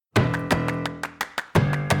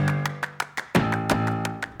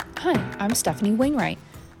Hi, I'm Stephanie Wainwright.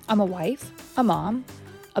 I'm a wife, a mom,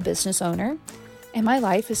 a business owner, and my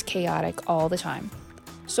life is chaotic all the time.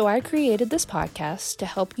 So I created this podcast to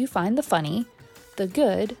help you find the funny, the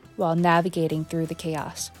good, while navigating through the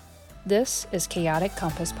chaos. This is Chaotic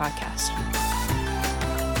Compass Podcast.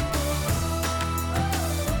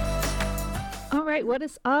 All right, what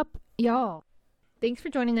is up, y'all? Thanks for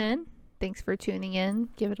joining in. Thanks for tuning in.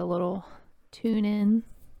 Give it a little tune in.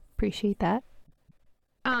 Appreciate that.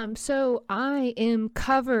 So I am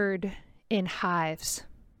covered in hives.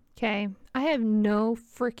 Okay. I have no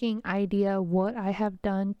freaking idea what I have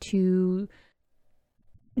done to,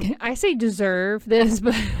 I say deserve this,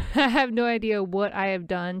 but I have no idea what I have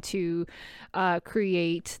done to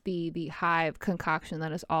create the hive concoction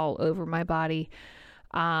that is all over my body.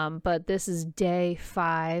 But this is day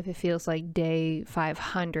 5. It feels like day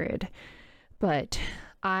 500. But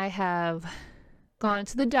I have gone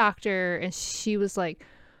to the doctor and she was like,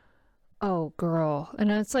 "Oh, girl."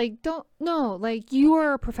 And it's like, like, you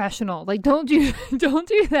are a professional. Like, don't do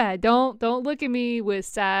that. Don't look at me with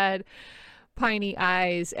sad, piney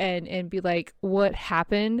eyes and be like, "What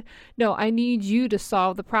happened?" No, I need you to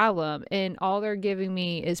solve the problem. And all they're giving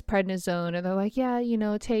me is prednisone. And they're like, "Yeah,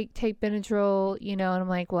 take Benadryl, And I'm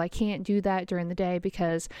like, "Well, I can't do that during the day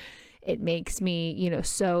because it makes me,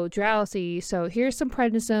 so drowsy. So here's some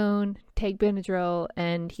prednisone, take Benadryl,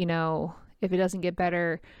 and, if it doesn't get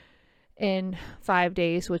better in 5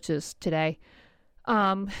 days, which is today,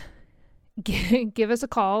 give us a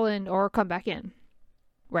call or come back in."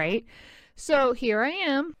 Right? So here I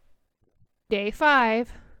am, day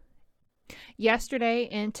 5, yesterday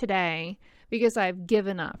and today, because I've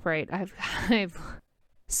given up, right? I've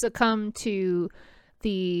succumbed to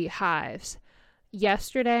the hives.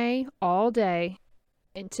 Yesterday, all day,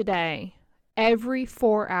 and today, every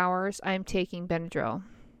 4 hours, I'm taking Benadryl.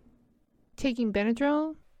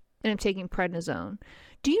 And I'm taking prednisone.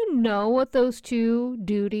 Do you know what those two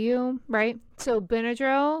do to you, right? So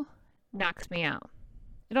Benadryl knocks me out.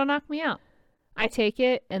 It'll knock me out. I take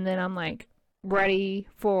it, and then I'm like ready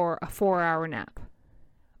for a 4-hour nap.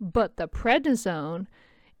 But the prednisone,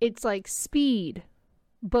 it's like speed,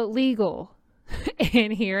 but legal.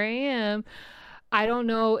 And here I am. I don't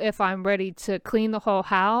know if I'm ready to clean the whole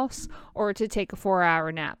house or to take a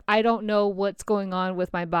 4-hour nap. I don't know what's going on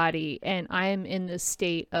with my body, and I am in this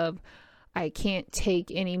state of I can't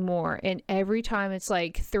take anymore. And every time it's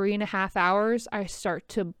like 3.5 hours, I start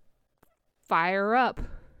to fire up.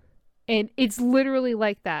 And it's literally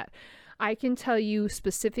like that. I can tell you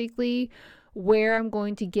specifically where I'm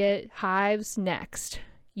going to get hives next.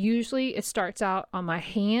 Usually it starts out on my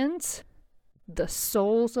hands, the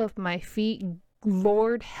soles of my feet,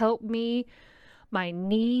 Lord help me, my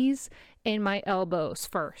knees, and my elbows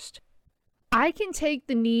first. I can take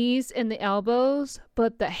the knees and the elbows,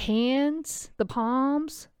 but the hands, the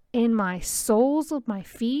palms, and my soles of my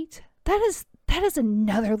feet, that is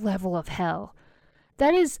another level of hell.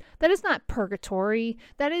 That is not purgatory.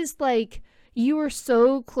 That is like you are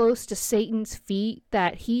so close to Satan's feet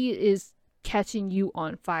that he is catching you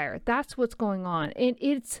on fire. That's what's going on. And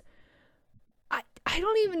I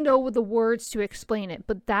don't even know the words to explain it,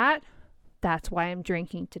 but that's why I'm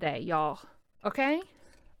drinking today, y'all. Okay?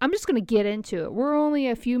 I'm just going to get into it. We're only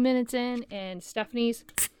a few minutes in, and Stephanie's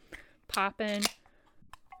popping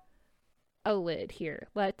a lid here.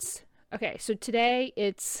 Okay, so today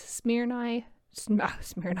it's Smirnoff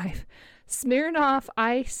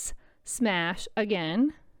Ice Smash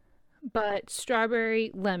again, but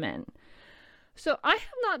strawberry lemon. So I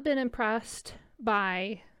have not been impressed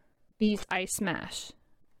by these Ice Smash.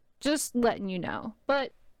 Just letting you know.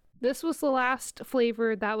 But this was the last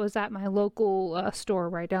flavor that was at my local store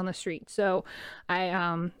right down the street. So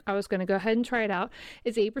I was going to go ahead and try it out.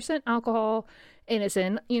 It's 8% alcohol, and it's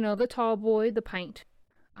in, the tall boy, the pint,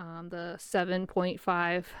 the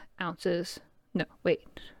 7.5 ounces. No, wait,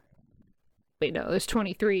 no, there's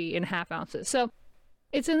 23.5 ounces. So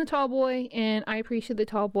it's in the tall boy, and I appreciate the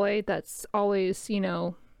tall boy. That's always,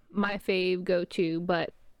 my fave go-to,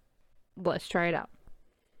 but let's try it out.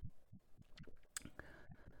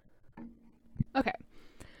 Okay,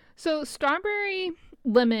 so strawberry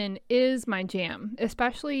lemon is my jam,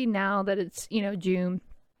 especially now that it's, June,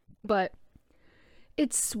 but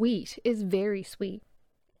it's sweet. It's very sweet.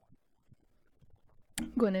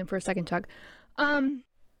 Going in for a second chug.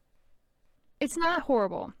 It's not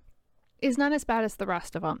horrible. It's not as bad as the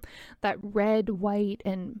rest of them. That red, white,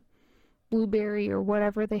 and blueberry or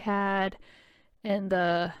whatever they had, and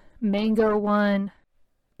the mango one,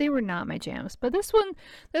 they were not my jams. But this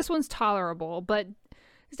one's tolerable, but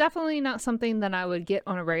it's definitely not something that I would get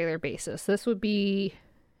on a regular basis. This would be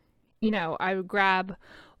I would grab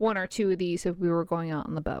one or two of these if we were going out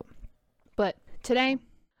on the boat. But today,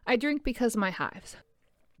 I drink because of my hives.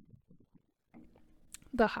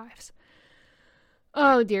 The hives.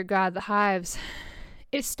 Oh, dear God, the hives.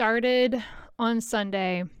 It started on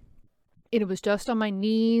Sunday. It was just on my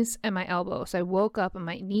knees and my elbows. I woke up and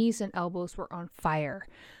my knees and elbows were on fire.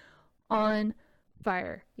 On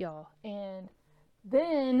fire, y'all. And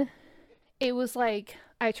then it was like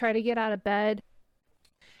I tried to get out of bed.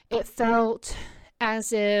 It felt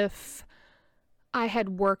as if I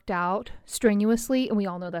had worked out strenuously, and we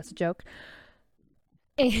all know that's a joke.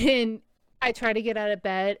 And I tried to get out of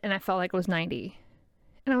bed and I felt like I was 90.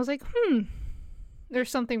 And I was like, there's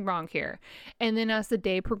something wrong here. And then as the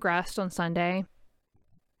day progressed on Sunday,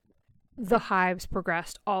 the hives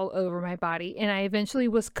progressed all over my body, and I eventually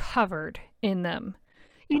was covered in them.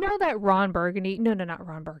 You know that Ron Burgundy? No, not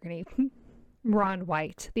Ron Burgundy. Ron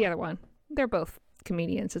White, the other one. They're both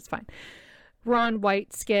comedians. It's fine. Ron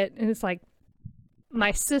White skit, and it's like,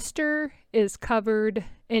 my sister is covered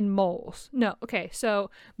in moles. No, okay,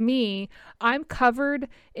 so me, I'm covered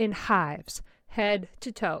in hives, head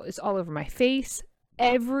to toe. It's all over my face,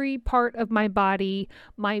 every part of my body,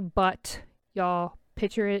 my butt. Y'all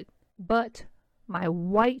picture it, butt. My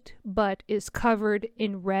white butt is covered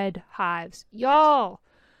in red hives. Y'all,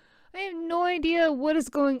 I have no idea what is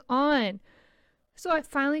going on. So I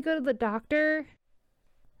finally go to the doctor,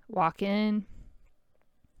 walk in,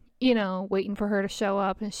 waiting for her to show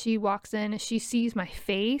up, and she walks in and she sees my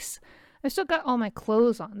face. I still got all my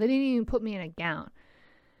clothes on. They didn't even put me in a gown.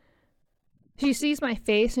 She sees my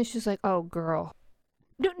face and she's like, "Oh, girl.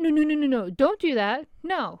 No. Don't do that.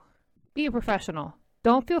 No. Be a professional.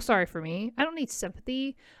 Don't feel sorry for me. I don't need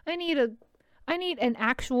sympathy. I need an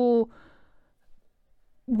actual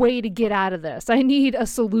way to get out of this. I need a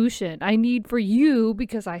solution. I need for you,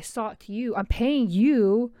 because I sought to you. I'm paying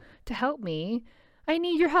you to help me. I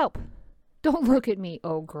need your help. Don't look at me,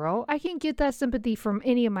 oh girl. I can't get that sympathy from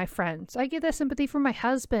any of my friends. I get that sympathy from my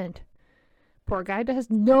husband. Poor guy has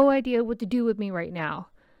no idea what to do with me right now."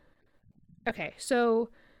 Okay, so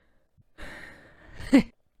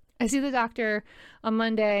I see the doctor on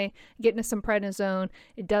Monday, getting some prednisone.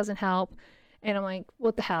 It doesn't help. And I'm like,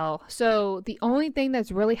 what the hell? So the only thing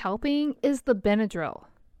that's really helping is the Benadryl.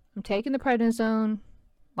 I'm taking the prednisone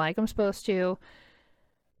like I'm supposed to.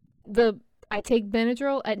 I take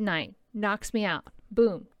Benadryl at night. Knocks me out.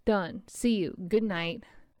 Boom. Done. See you. Good night.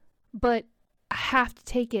 But I have to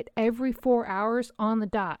take it every 4 hours on the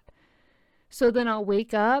dot. So then I'll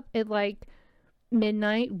wake up at like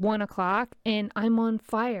midnight, 1 o'clock, and I'm on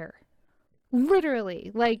fire.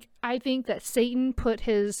 Literally. Like, I think that Satan put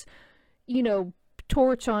his,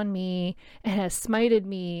 torch on me and has smited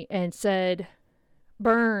me and said,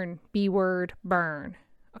 "Burn, B word, burn."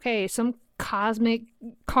 Okay, some cosmic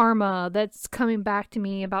karma that's coming back to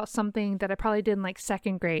me about something that I probably did in like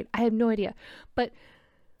second grade. I have no idea. But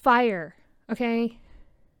fire, okay?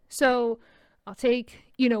 So I'll take,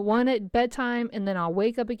 one at bedtime, and then I'll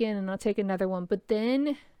wake up again and I'll take another one. But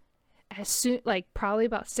then as soon, like probably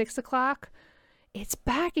about 6 o'clock, it's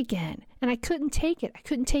back again. And I couldn't take it. I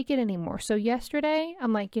couldn't take it anymore. So yesterday,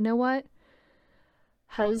 I'm like, you know what?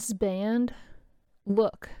 Husband,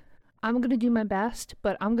 look, I'm going to do my best,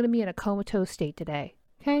 but I'm going to be in a comatose state today.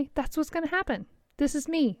 Okay? That's what's going to happen. This is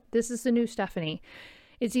me. This is the new Stephanie.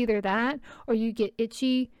 It's either that or you get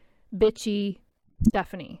itchy, bitchy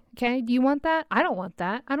Stephanie. Okay? Do you want that? I don't want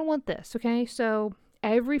that. I don't want this. Okay? So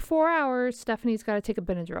every 4 hours, Stephanie's got to take a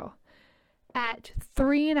Benadryl. At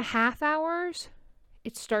 3.5 hours,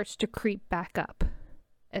 it starts to creep back up,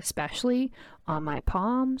 especially on my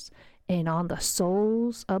palms and on the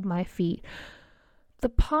soles of my feet. The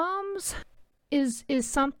palms is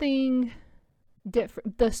something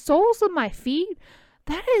different. The soles of my feet,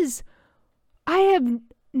 I have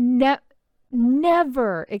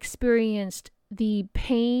never experienced the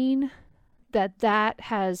pain that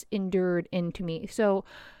has endured into me. So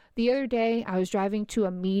the other day, I was driving to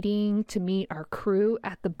a meeting to meet our crew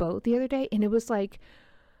at the boat the other day, and it was like,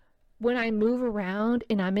 when I move around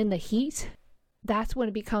and I'm in the heat, that's when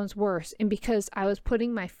it becomes worse. And because I was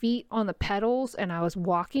putting my feet on the pedals and I was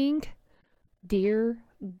walking, dear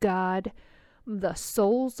God, the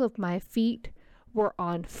soles of my feet were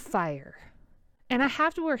on fire. And I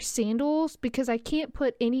have to wear sandals because I can't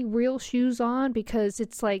put any real shoes on because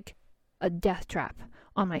it's like a death trap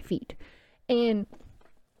on my feet. And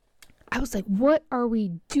I was like, what are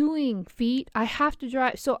we doing, feet? I have to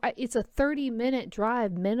drive. So it's a 30-minute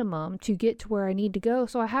drive minimum to get to where I need to go.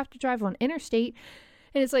 So I have to drive on interstate.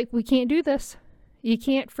 And it's like, we can't do this. You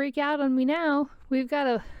can't freak out on me now. We've got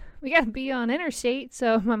to we got to be on interstate.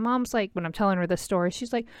 So my mom's like, when I'm telling her this story,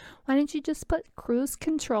 she's like, why didn't you just put cruise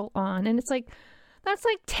control on? And it's like, that's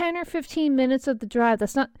like 10 or 15 minutes of the drive.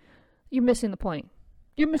 That's not, you're missing the point.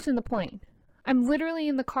 You're missing the point. I'm literally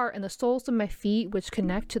in the car and the soles of my feet, which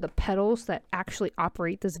connect to the pedals that actually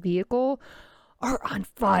operate this vehicle, are on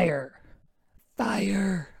fire.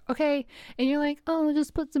 Fire. Okay? And you're like, oh,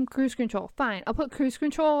 just put some cruise control. Fine. I'll put cruise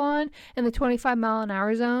control on in the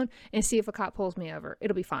 25-mile-an-hour zone and see if a cop pulls me over.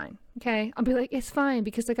 It'll be fine. Okay? I'll be like, it's fine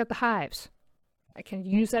because I got the hives. I can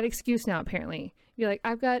use that excuse now, apparently. You're like,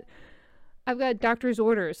 I've got doctor's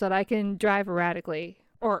orders that I can drive erratically.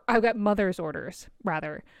 Or I've got mother's orders,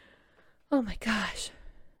 rather. Oh my gosh.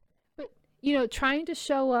 But, trying to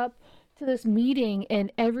show up to this meeting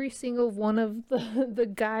and every single one of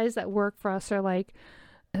the guys that work for us are like,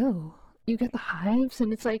 oh, you got the hives?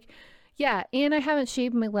 And it's like, yeah, and I haven't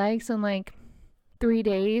shaved my legs in like 3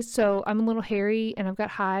 days, so I'm a little hairy and I've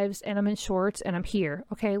got hives and I'm in shorts and I'm here.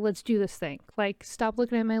 Okay, let's do this thing. Like, stop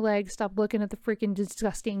looking at my legs, stop looking at the freaking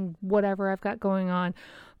disgusting whatever I've got going on.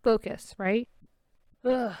 Focus, right?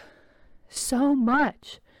 Ugh, so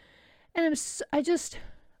much. And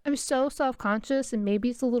I'm so self-conscious, and maybe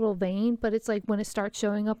it's a little vain, but it's like when it starts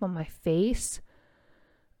showing up on my face,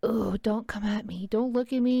 oh, don't come at me. Don't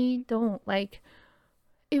look at me. Don't, like,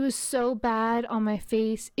 it was so bad on my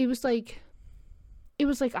face. It was like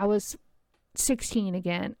I was 16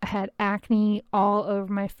 again. I had acne all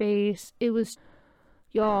over my face. It was,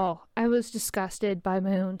 y'all, I was disgusted by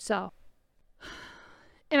my own self.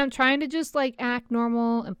 And I'm trying to just like act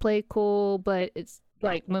normal and play cool, but it's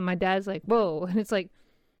like when my dad's like, whoa, and it's like,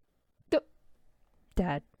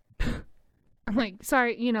 Dad. I'm like,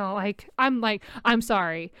 sorry, I'm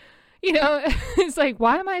sorry. It's like,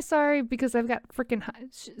 why am I sorry? Because I've got freaking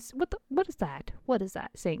hives. What is that? What is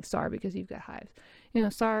that? Saying sorry because you've got hives.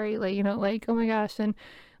 Sorry, oh my gosh. And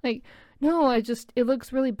like, no, it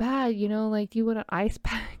looks really bad, like, do you want an ice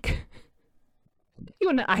pack? You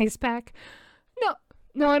want an ice pack?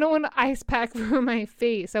 No, I don't want an ice pack for my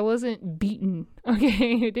face. I wasn't beaten,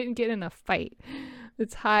 okay? I didn't get in a fight.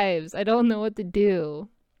 It's hives. I don't know what to do.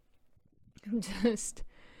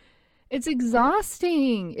 It's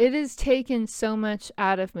exhausting. It has taken so much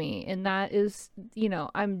out of me. And that is,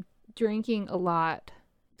 I'm drinking a lot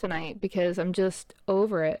tonight because I'm just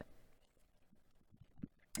over it.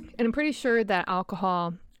 And I'm pretty sure that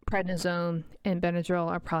alcohol, prednisone, and Benadryl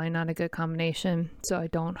are probably not a good combination. So I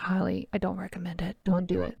don't recommend it. Don't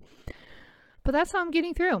do it. But that's how I'm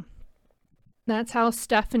getting through. That's how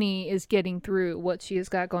Stephanie is getting through what she has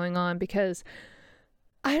got going on, because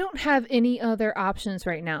I don't have any other options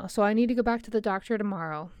right now. So I need to go back to the doctor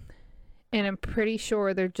tomorrow. And I'm pretty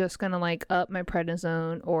sure they're just going to like up my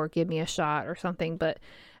prednisone or give me a shot or something. But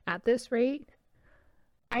at this rate,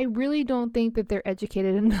 I really don't think that they're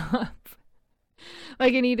educated enough.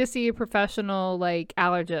 Like, I need to see a professional, like,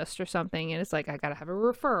 allergist or something. And it's like, I got to have a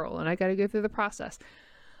referral and I got to go through the process.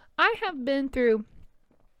 I have been through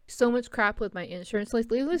so much crap with my insurance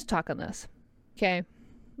lately. Let's talk on this. Okay.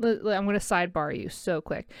 I'm going to sidebar you so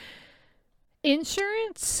quick.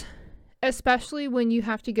 Insurance, especially when you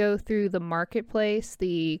have to go through the marketplace,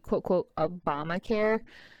 the quote, quote, Obamacare,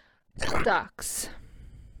 sucks.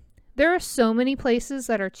 There are so many places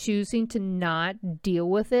that are choosing to not deal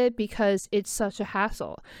with it because it's such a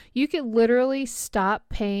hassle. You could literally stop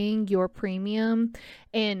paying your premium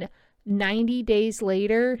and 90 days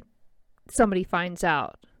later, somebody finds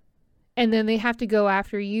out. And then they have to go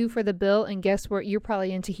after you for the bill, and guess what? You're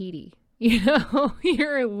probably in Tahiti.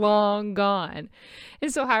 You're long gone.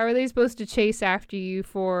 And so how are they supposed to chase after you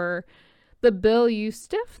for the bill you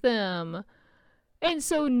stiffed them? And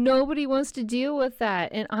so nobody wants to deal with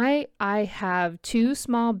that. And I have 2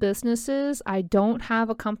 small businesses. I don't have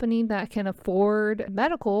a company that can afford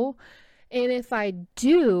medical. And if I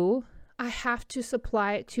do, I have to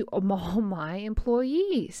supply it to all my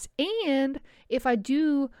employees. And if I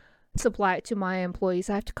do supply it to my employees,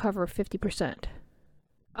 I have to cover 50%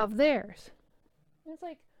 of theirs. And it's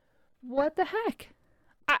like, what the heck?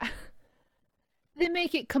 They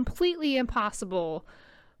make it completely impossible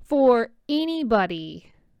for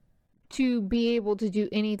anybody to be able to do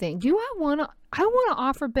anything. I want to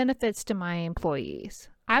offer benefits to my employees.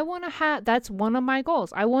 That's one of my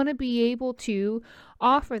goals. I want to be able to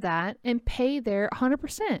offer that and pay their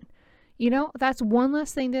 100%. That's one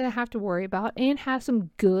less thing that I have to worry about, and have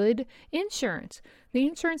some good insurance. The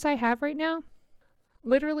insurance I have right now,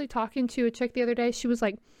 literally talking to a chick the other day, she was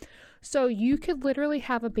like, so you could literally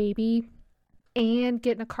have a baby and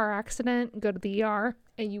get in a car accident and go to the ER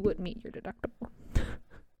and you wouldn't meet your deductible.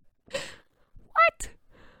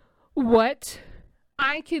 What?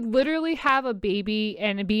 I could literally have a baby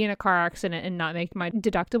and be in a car accident and not make my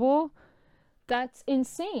deductible. That's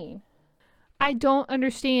insane. I don't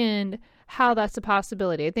understand how that's a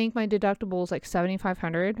possibility. I think my deductible is like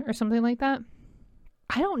 $7,500 or something like that.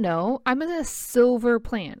 I don't know. I'm in a silver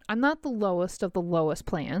plan. I'm not the lowest of the lowest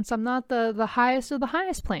plans. I'm not the highest of the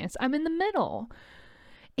highest plans. I'm in the middle.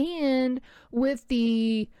 And with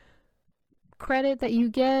the credit that you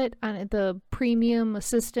get on the premium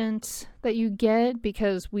assistance that you get,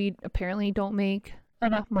 because we apparently don't make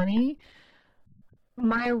enough money,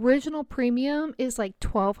 my original premium is like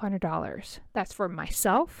 $1,200. That's for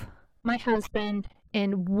myself, my husband,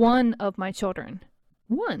 and one of my children.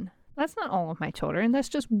 One. That's not all of my children. That's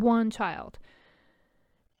just one child.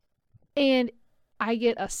 And I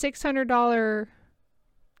get a $600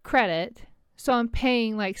 credit, so I'm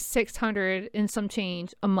paying like $600 and some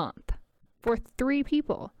change a month for 3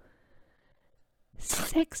 people.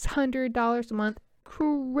 $600 a month.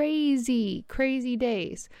 Crazy, crazy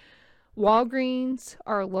days. Walgreens,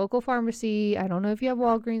 our local pharmacy, I don't know if you have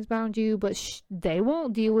Walgreens around you, but they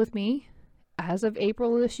won't deal with me. As of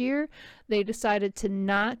April this year, they decided to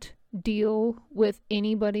not deal with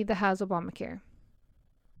anybody that has Obamacare.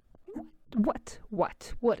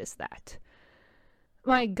 What is that?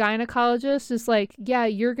 My gynecologist is like, yeah,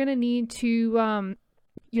 you're gonna need to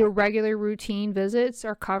your regular routine visits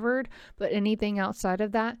are covered, but anything outside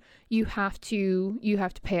of that you have to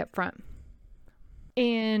pay up front.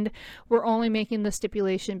 And we're only making the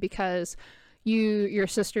stipulation because your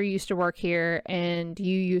sister used to work here and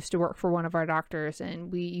you used to work for one of our doctors,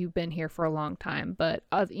 and you've been here for a long time. But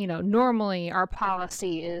normally our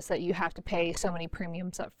policy is that you have to pay so many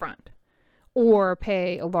premiums up front or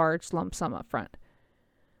pay a large lump sum up front.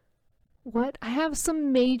 What? I have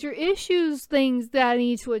some major things that I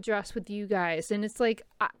need to address with you guys. And it's like,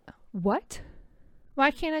 what?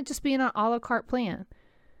 Why can't I just be in an a la carte plan?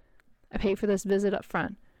 I pay for this visit up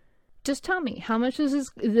front. Just tell me, how much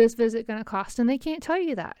is this visit going to cost? And they can't tell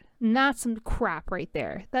you that. And that's some crap right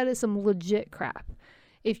there. That is some legit crap.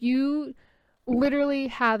 If you literally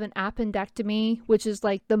have an appendectomy, which is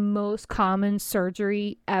like the most common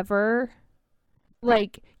surgery ever,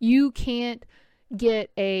 like you can't get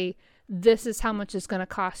this is how much it's going to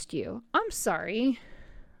cost you. I'm sorry.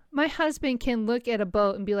 My husband can look at a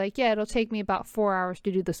boat and be like, yeah, it'll take me about 4 hours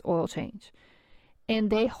to do this oil change. And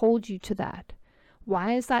they hold you to that.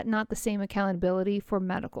 Why is that not the same accountability for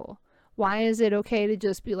medical? Why is it okay to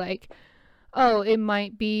just be like, oh, it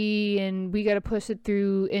might be, and we got to push it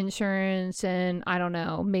through insurance, and I don't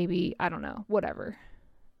know, maybe, I don't know, whatever.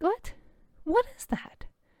 What is that?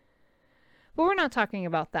 But we're not talking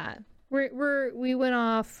about that. We went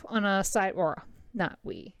off on a side, or not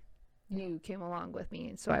we. You came along with me,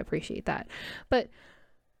 and so I appreciate that. But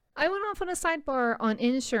I went off on a sidebar on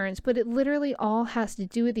insurance, but it literally all has to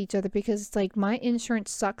do with each other, because it's like my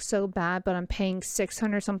insurance sucks so bad, but I'm paying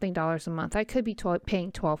 $600 something a month. I could be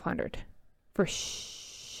paying $1,200 for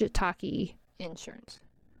shiitake insurance,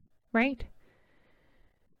 right?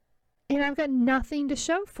 And I've got nothing to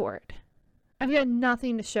show for it.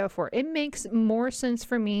 It makes more sense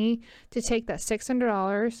for me to take that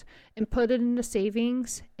 $600 and put it into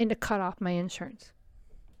savings and to cut off my insurance.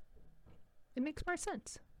 It makes more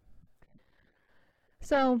sense.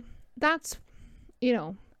 So that's,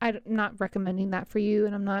 I'm not recommending that for you,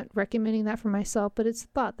 and I'm not recommending that for myself, but it's a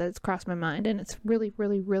thought that's crossed my mind, and it's really,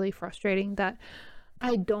 really, really frustrating that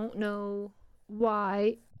I don't know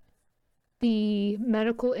why the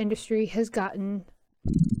medical industry has gotten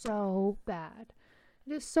so bad.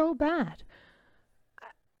 It is so bad.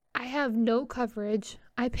 I have no coverage.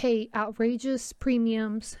 I pay outrageous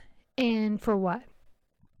premiums, and for what?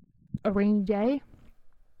 A rainy day?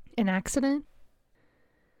 An accident?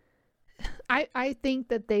 I think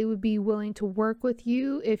that they would be willing to work with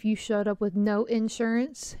you if you showed up with no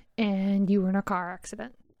insurance and you were in a car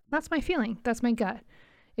accident. That's my feeling. That's my gut.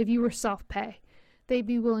 If you were self-pay, they'd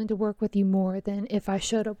be willing to work with you more than if I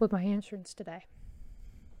showed up with my insurance today.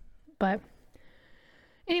 But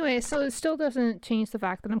anyway, so it still doesn't change the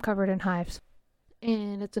fact that I'm covered in hives,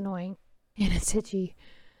 and it's annoying, and it's itchy.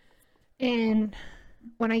 And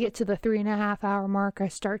when I get to the 3.5 hour mark, I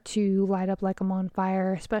start to light up like I'm on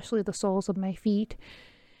fire, especially the soles of my feet.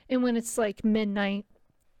 And when it's like midnight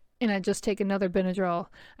and I just take another Benadryl,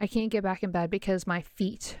 I can't get back in bed because my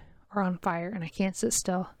feet are on fire and I can't sit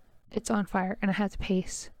still. It's on fire and I have to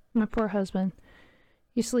pace. My poor husband,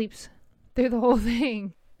 he sleeps through the whole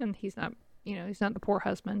thing. And he's not, he's not the poor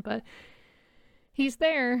husband, but he's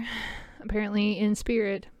there, apparently in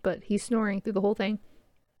spirit, but he's snoring through the whole thing.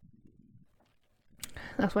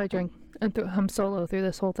 That's why I drink. I'm solo through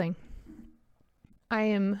this whole thing. I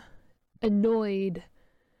am annoyed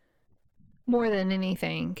more than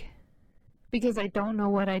anything, because I don't know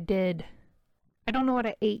what I did. I don't know what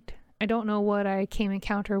I ate. I don't know what I came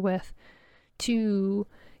encounter with to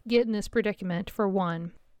get in this predicament, for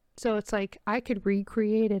one. So it's like I could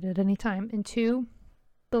recreate it at any time. And two,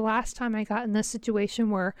 the last time I got in this situation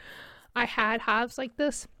where I had hives like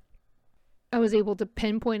this, I was able to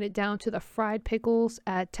pinpoint it down to the fried pickles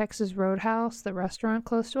at Texas Roadhouse, the restaurant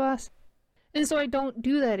close to us. And so I don't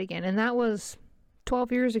do that again. And that was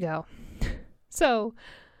 12 years ago. So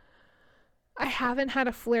I haven't had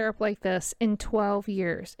a flare up like this in 12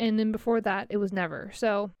 years. And then before that, it was never.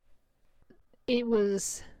 So it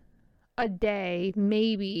was a day,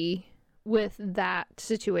 maybe, with that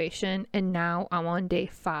situation. And now I'm on day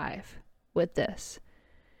 5 with this.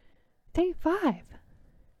 Day 5.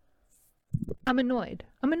 I'm annoyed.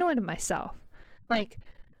 I'm annoyed at myself. Like,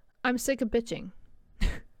 I'm sick of bitching.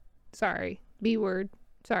 Sorry. B word.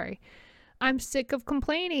 Sorry. I'm sick of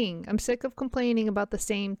complaining. I'm sick of complaining about the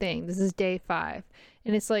same thing. This is day 5.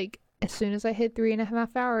 And it's like, as soon as I hit 3.5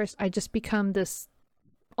 hours, I just become this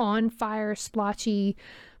on fire, splotchy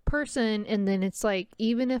person. And then it's like,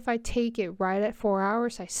 even if I take it right at 4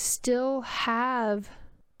 hours, I still have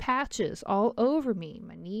patches all over me.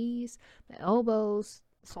 My knees, my elbows,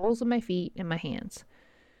 soles of my feet, and my hands.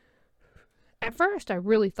 At first, I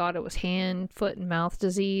really thought it was hand, foot, and mouth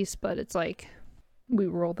disease, but it's like, we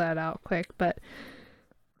rolled that out quick. But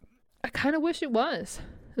I kind of wish it was.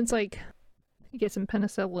 It's like, you get some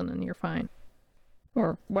penicillin and you're fine.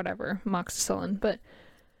 Or whatever, amoxicillin. But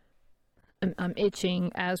I'm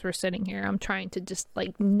itching as we're sitting here. I'm trying to just,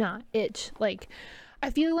 like, not itch. Like,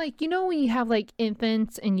 I feel like, you know when you have, like,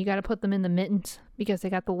 infants and you got to put them in the mittens because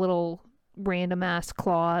they got the little random ass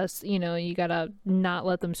claws, you know, you gotta not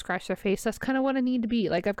let them scratch their face. That's kind of what I need to be.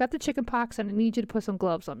 Like, I've got the chicken pox and I need you to put some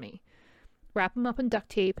gloves on me. Wrap them up in duct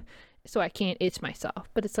tape so I can't itch myself.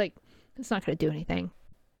 But it's like, it's not going to do anything.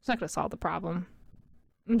 It's not going to solve the problem.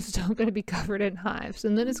 I'm still going to be covered in hives.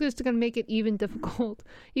 And then it's just going to make it even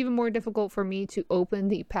more difficult for me to open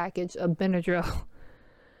the package of Benadryl.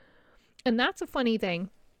 And that's a funny thing.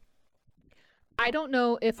 I don't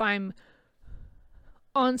know if I'm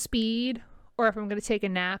on speed or if I'm going to take a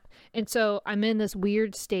nap. And so I'm in this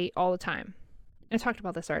weird state all the time. I talked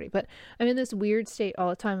about this already, but I'm in this weird state all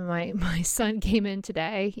the time. And my son came in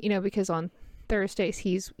today, you know, because on Thursdays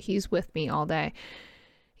he's with me all day.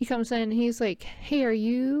 He comes in and he's like, "Hey, are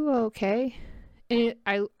you okay?" And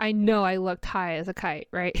I know I looked high as a kite,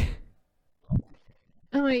 right?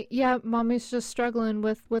 I'm like, "Yeah, mommy's just struggling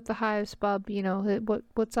with the hives, bub. You know,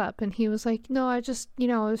 what's up?" And he was like, "No, I just, you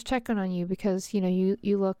know, I was checking on you because, you know,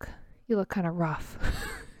 you look kind of rough."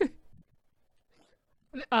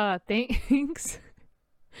 Thanks.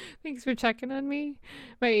 Thanks for checking on me.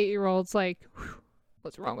 My 8-year-old's like,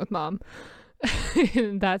 "What's wrong with mom?"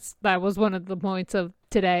 And that was one of the points of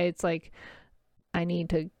today. It's like, I need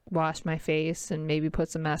to wash my face and maybe put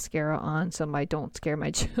some mascara on so I don't scare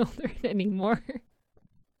my children anymore.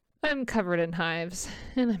 I'm covered in hives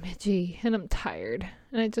and I'm itchy and I'm tired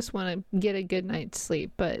and I just want to get a good night's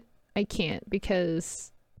sleep, but I can't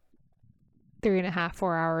because 3.5,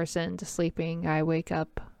 4 hours into sleeping, I wake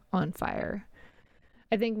up on fire.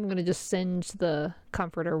 I think I'm going to just singe the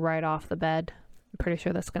comforter right off the bed. I'm pretty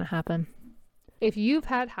sure that's going to happen. If you've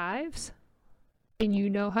had hives and you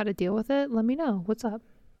know how to deal with it, let me know. What's up?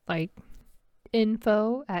 Like,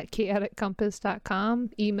 info@chaoticcompass.com.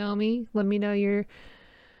 Email me. Let me know your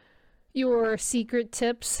secret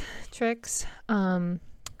tips, tricks.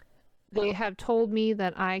 They have told me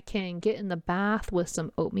that I can get in the bath with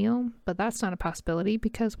some oatmeal, but that's not a possibility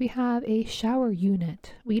because we have a shower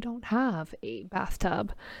unit. We don't have a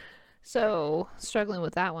bathtub. So, struggling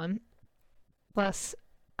with that one. Plus,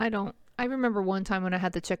 I remember one time when I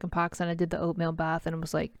had the chicken pox and I did the oatmeal bath and it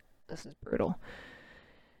was like, this is brutal.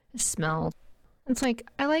 It smelled. It's like,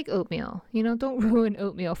 I like oatmeal, you know, don't ruin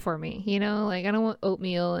oatmeal for me, you know, like I don't want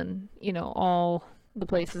oatmeal and, you know, all the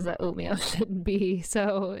places that oatmeal shouldn't be.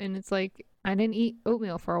 So, and it's like, I didn't eat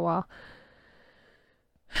oatmeal for a while.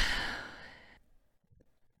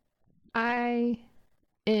 I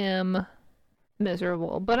am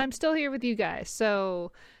miserable, but I'm still here with you guys.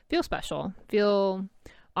 So feel special, feel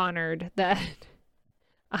honored that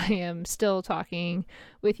I am still talking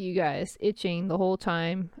with you guys, itching the whole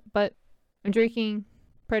time, but I'm drinking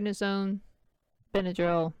prednisone,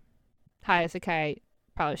 Benadryl, high as a kite.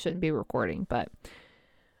 Probably shouldn't be recording, but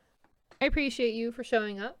I appreciate you for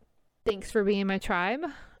showing up. Thanks for being my tribe.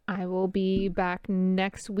 I will be back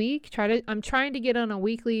next week. I'm trying to get on a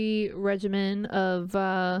weekly regimen of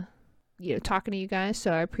talking to you guys,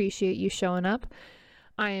 so I appreciate you showing up.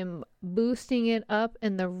 I am boosting it up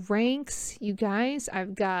in the ranks, you guys.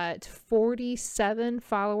 I've got 47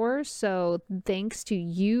 followers, so thanks to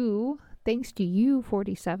you,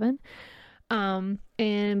 47,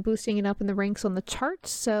 and boosting it up in the ranks on the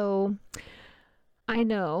charts. So I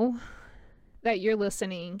know that you're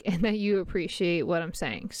listening and that you appreciate what I'm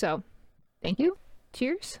saying. So thank you.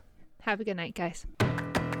 Cheers. Have a good night, guys.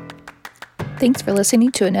 Thanks for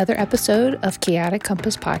listening to another episode of Chaotic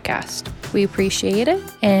Compass Podcast. We appreciate it,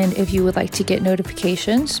 and if you would like to get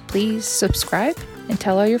notifications, please subscribe and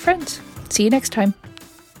tell all your friends. See you next time.